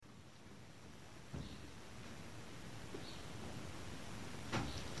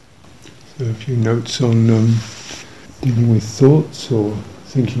So a few notes on dealing with thoughts or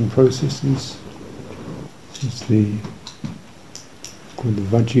thinking processes. This is called the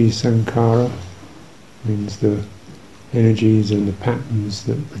Vaci sankhara, means the energies and the patterns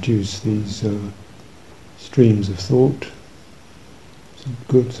that produce these streams of thought. Some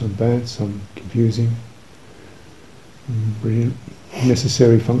good, some bad, some confusing. Brilliant,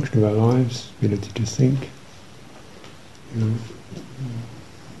 necessary function of our lives, ability to think.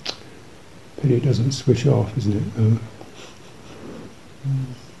 Pity it doesn't switch off, isn't it?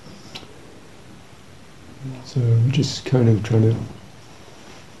 So we're just kind of trying to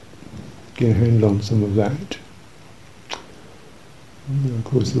get a handle on some of that. Of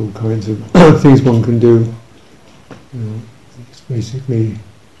course, there are all kinds of things one can do. It's basically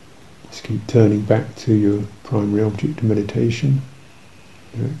just keep turning back to your primary object of meditation.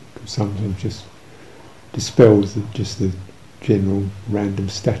 Sometimes just dispels just the general random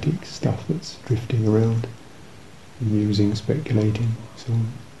static stuff that's drifting around, musing, speculating, so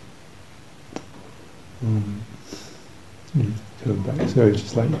on. Turn back. So it's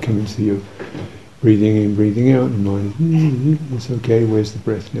just like you come into your breathing in, breathing out, and mind is, it's okay, where's the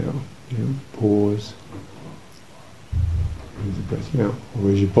breath now? Pause. Where's the breath now? Or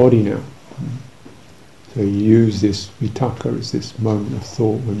where's your body now? So you use this vitakka as this moment of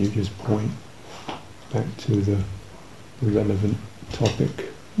thought when you just point back to the relevant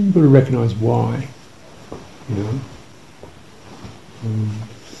topic. You've got to recognise why.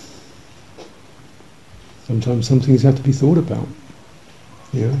 Sometimes some things have to be thought about.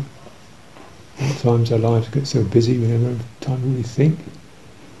 Sometimes our lives get so busy we never have time to really think.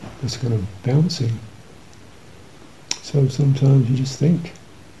 It's kind of bouncing. So sometimes you just think.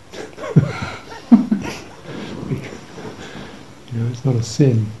 It's not a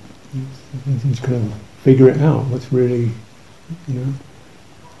sin. You just kind of figure it out. What's really, you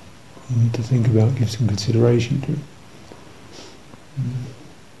need to think about, give some consideration to.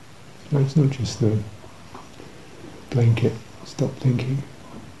 So it's not just the blanket, stop thinking.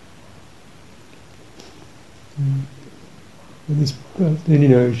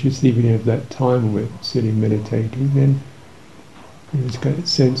 Then just even have that time when we're sitting meditating, then it's got that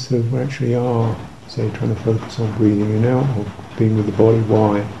sense of we actually are, say, trying to focus on breathing in and out or being with the body.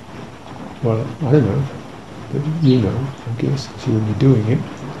 Why? Well, I don't know, but I guess, so when you're doing it,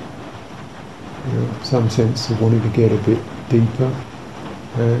 some sense of wanting to get a bit deeper,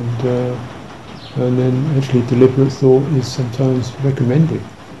 and then actually deliberate thought is sometimes recommended.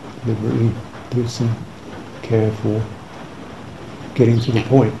 Deliberately do some care for getting to the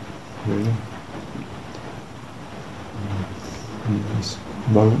point, really. In this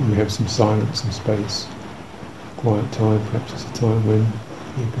moment we have some silence and space, quiet time, perhaps it's a time when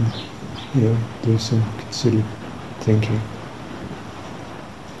you can, do some considered thinking.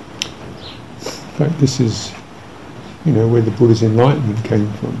 In fact, this is, where the Buddha's enlightenment came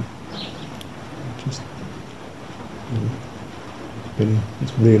from. Just,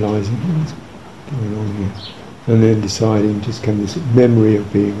 it's realising what's going on here. And then deciding, just kind of this memory of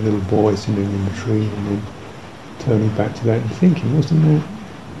being a little boy sitting in the tree, and then turning back to that and thinking, wasn't that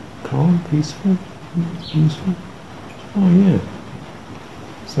calm, peaceful, useful? Oh yeah.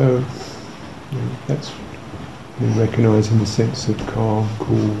 So that's recognising the sense of calm,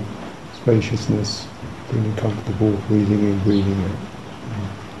 cool, spaciousness, being comfortable, breathing in, breathing out.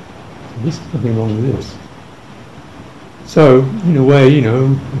 So there's nothing wrong with this. So, in a way,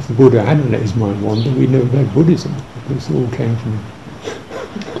 if the Buddha hadn't let his mind wander, we'd never had Buddhism, because it all came from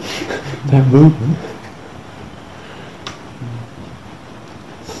that movement.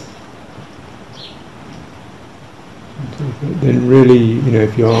 But then really,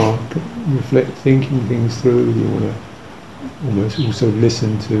 if you are thinking things through, you want to almost also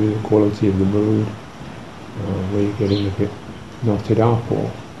listen to the quality of the mood, where you're getting a bit knotted up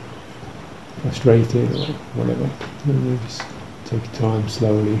or frustrated or whatever. And then just take your time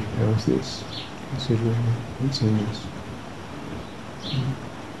slowly. How's this? Considering what's in this.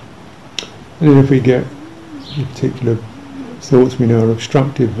 And then if we get particular thoughts we know are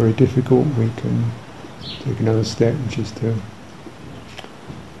obstructive, very difficult, we can take another step, which is to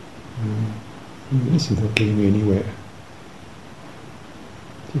this is not getting me anywhere.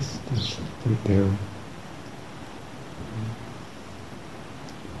 Just put it down.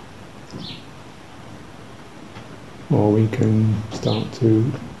 Or we can start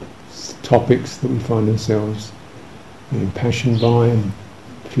to topics that we find ourselves impassioned by and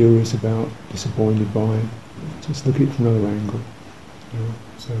furious about, disappointed by. Just look at it from another angle.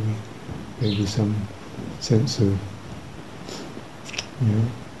 So maybe some sense of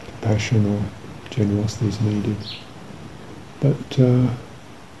compassion or generosity is needed. But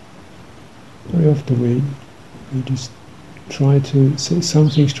very often we just try to say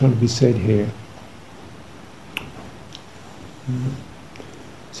something's trying to be said here.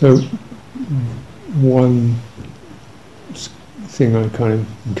 So one thing I kind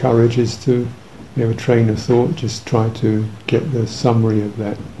of encourage is to, you have a train of thought, just try to get the summary of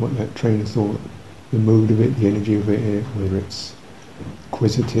that, what that train of thought, the mood of it, the energy of it, whether it's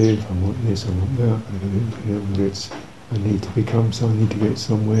acquisitive, I want this, I want that, whether it's I need to become so, I need to get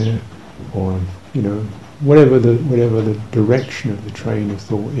somewhere, or whatever the direction of the train of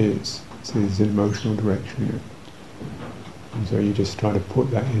thought is. So there's an emotional direction in it. And so you just try to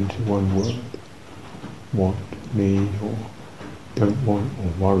put that into one word. Want, need, or don't want,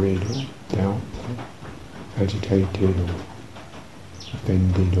 or worried, or doubt, or agitated, or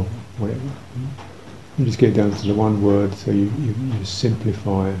offended, or whatever. You just get down to the one word, so you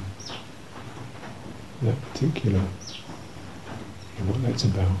simplify that particular, what that's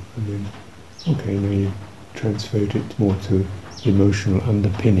about, and then, okay, now you transferred it more to the emotional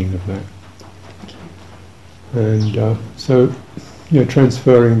underpinning of that. And so,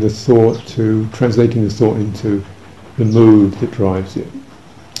 transferring the thought translating the thought into the mood that drives it,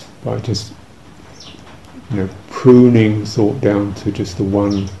 by just, pruning thought down to just the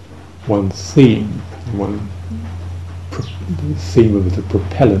one theme, the theme of the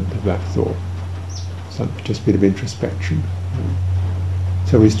propellant of that thought, just a bit of introspection.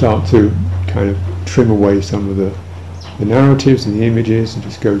 So we start to kind of trim away some of the narratives and the images and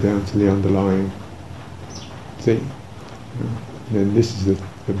just go down to the underlying theme. And then this is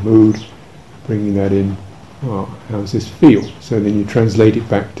the mood, bringing that in. Oh, how does this feel? So then you translate it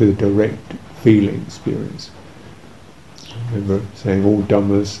back to the direct feeling experience. I remember saying all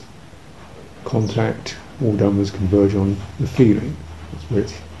dhammas contact, all dhammas converge on the feeling. That's where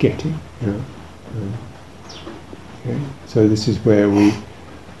it's getting. Okay. So this is where we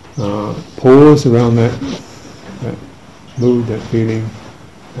pause around that mood, that feeling,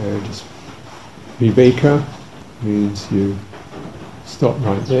 and just viveka means you stop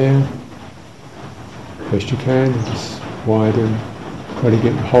right there, best you can, and just widen, try to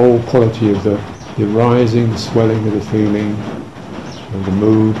get the whole quality of the rising, the swelling of the feeling, of the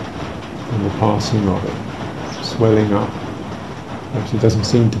mood, and the passing of it, swelling up. Actually, it doesn't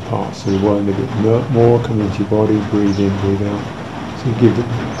seem to pass, so you widen a bit more, come into your body, breathe in, breathe out. So you give the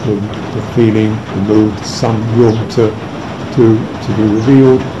feeling, the mood, some room to be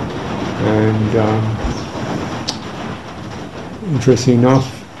revealed. And interesting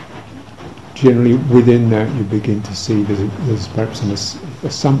enough, generally within that you begin to see there's perhaps an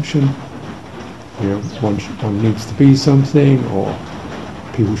assumption. One needs to be something, or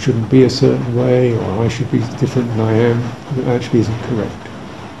people shouldn't be a certain way, or I should be different than I am. That actually isn't correct.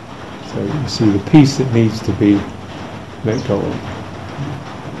 So you see the piece that needs to be let go of.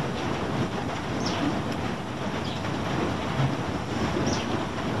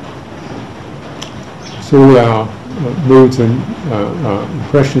 So all our moods and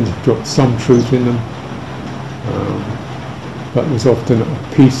impressions have got some truth in them, but there's often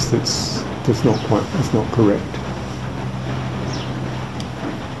a piece that's not correct.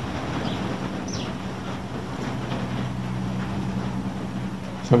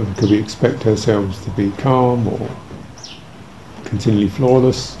 Something could we expect ourselves to be calm or continually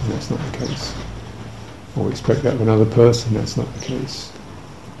flawless, and that's not the case. Or we expect that of another person, that's not the case.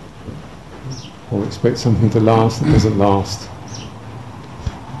 Or expect something to last that doesn't last.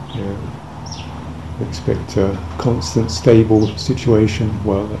 We expect a constant, stable situation.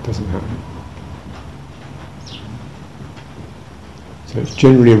 Well, that doesn't happen. So it's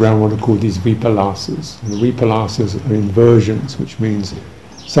generally around what are called these vipalasas. And the vipalasas are inversions, which means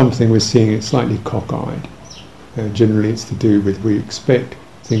something we're seeing it slightly cockeyed. And generally it's to do with we expect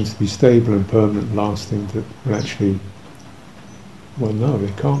things to be stable and permanent, lasting, that will actually, well, no,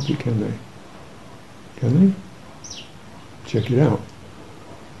 they can't be, can they? Can they? Check it out.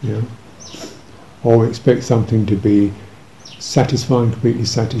 Or we expect something to be satisfying, completely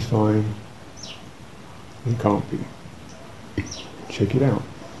satisfying. It can't be. Check it out.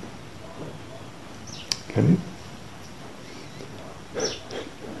 Can it?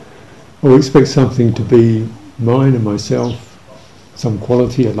 Or we expect something to be mine and myself, some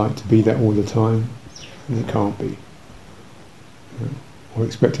quality, I'd like to be that all the time, and it can't be. Or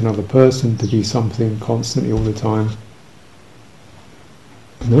expect another person to be something constantly all the time.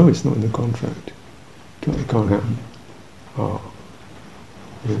 No, it's not in the contract. It can't happen.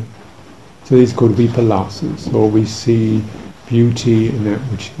 So these are called vipalasas, or we see beauty in that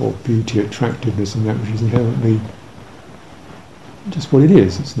which, or beauty, attractiveness in that which is inherently just what it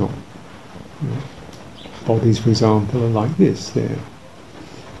is. It's not. Bodies, for example, are like this. They're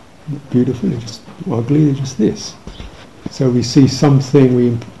beautiful, they're just ugly, they're just this. So we see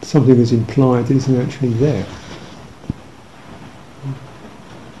something, something is implied that isn't actually there.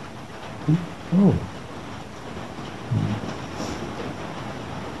 Oh.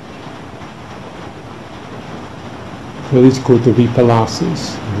 So these are called the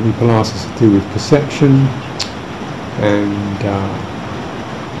Vipalasas. The Vipalasas are to do with perception and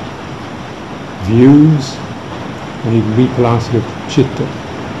views, and even Vipalasa of Chitta,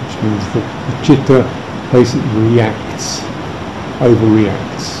 which means that the Chitta basically reacts,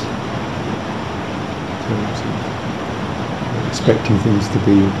 overreacts. So expecting things to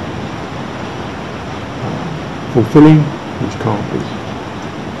be fulfilling, which can't be.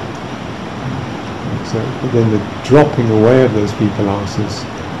 So, but then the dropping away of those Vipalasas,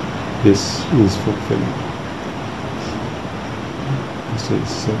 this is fulfilling. This is a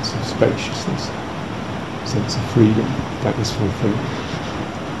sense of spaciousness, sense of freedom, that is fulfilling.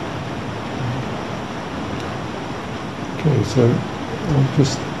 Okay, so I'll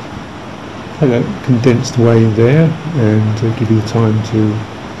just have that condensed way there and give you the time to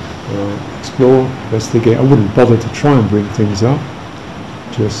explore, investigate. I wouldn't bother to try and bring things up.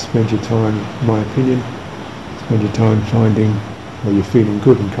 Just spend your time, in my opinion, spend your time finding where you're feeling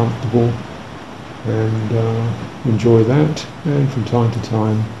good and comfortable, and enjoy that. And from time to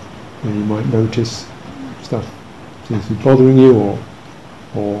time, you might notice stuff seems to be bothering you,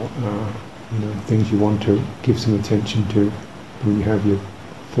 or things you want to give some attention to. When you have you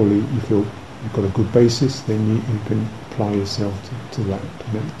feel you've got a good basis, then you can apply yourself to that.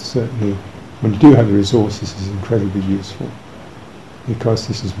 And that certainly, when you do have the resources, is incredibly useful. Because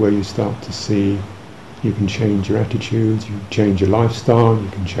this is where you start to see you can change your attitudes, you can change your lifestyle, you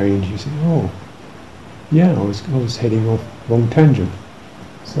can change, you say, oh, yeah, I was heading off wrong tangent.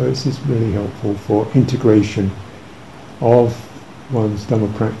 So this is really helpful for integration of one's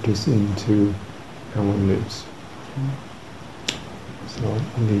Dhamma practice into how one lives. So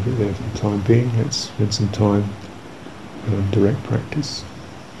I'll leave it there for the time being. Let's spend some time on direct practice.